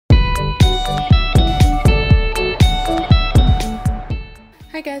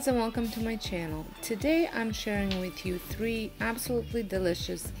Hi guys, and welcome to my channel. Today I'm sharing with you 3 absolutely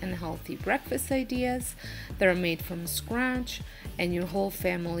delicious and healthy breakfast ideas that are made from scratch and your whole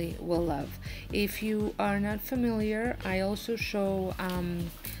family will love. If you are not familiar, I also show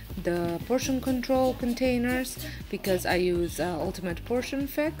the portion control containers because I use Ultimate Portion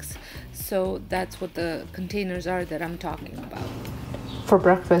Fix, so that's what the containers are that I'm talking about. For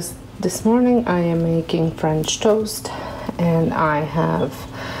breakfast this morning I am making French toast, and I have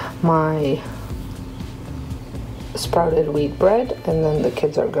my sprouted wheat bread, and then the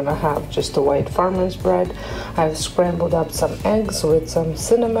kids are gonna have just the white farmer's bread. I've scrambled up some eggs with some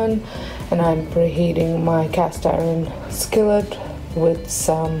cinnamon, and I'm preheating my cast iron skillet with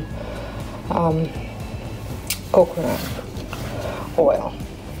some coconut oil.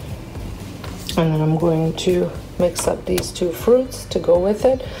 And then I'm going to mix up these 2 fruits to go with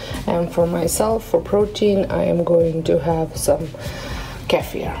it. And for myself, for protein, I am going to have some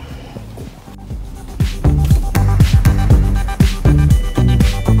kefir.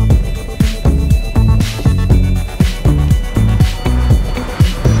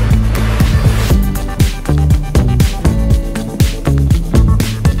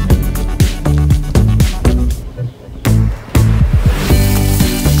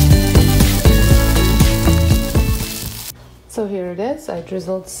 So here it is. I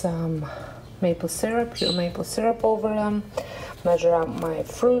drizzled some maple syrup, pure maple syrup over them, measure out my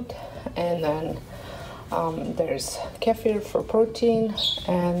fruit, and then there's kefir for protein,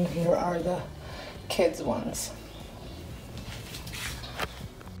 and here are the kids' ones.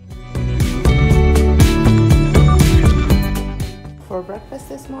 For breakfast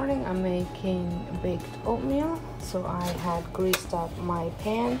this morning, I'm making baked oatmeal. So I had greased up my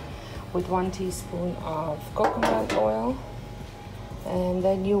pan with 1 teaspoon of coconut oil. And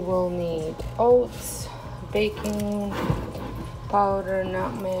then you will need oats, baking powder,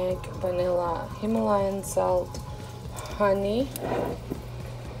 nutmeg, vanilla, Himalayan salt, honey,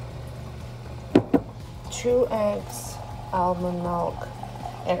 2 eggs, almond milk,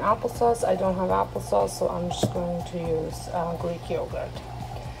 and applesauce. I don't have applesauce, so I'm just going to use Greek yogurt.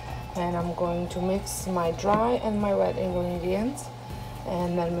 And I'm going to mix my dry and my wet ingredients,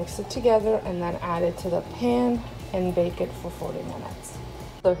 and then mix it together, and then add it to the pan and bake it for 40 minutes.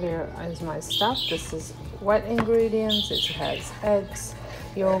 So here is my stuff. This is wet ingredients. It has eggs,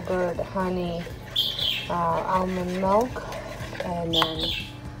 yogurt, honey, almond milk, and then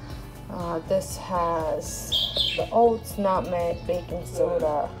this has the oats, nutmeg, baking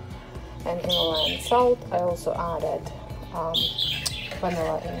soda, and Himalayan salt. I also added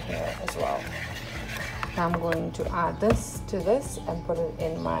vanilla in here as well. I'm going to add this to this and put it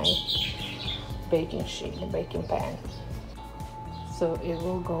in my baking sheet, the baking pan. So it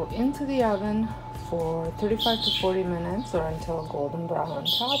will go into the oven for 35 to 40 minutes, or until golden brown on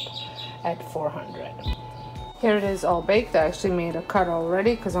top at 400. Here it is all baked. I actually made a cut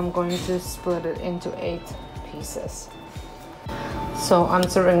already because I'm going to split it into 8 pieces. So I'm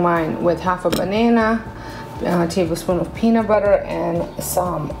serving mine with half a banana, a tablespoon of peanut butter, and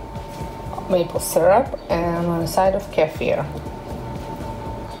some maple syrup, and on a side of kefir.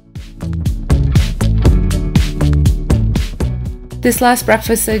 This last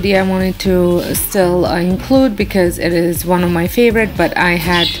breakfast idea I wanted to still include because it is one of my favorite, but I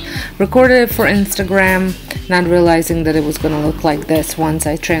had recorded it for Instagram, not realizing that it was going to look like this once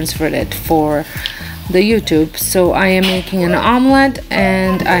I transferred it for the YouTube. So I am making an omelet,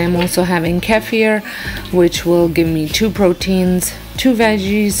 and I am also having kefir, which will give me 2 proteins, 2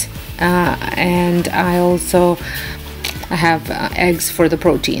 veggies, and I have eggs for the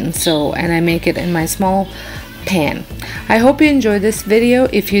protein. So, and I make it in my small pan. I hope you enjoyed this video.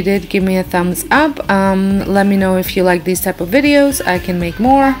 If you did, give me a thumbs up. Let me know if you like these type of videos. I can make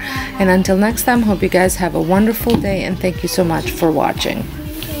more. And until next time, hope you guys have a wonderful day, and thank you so much for watching.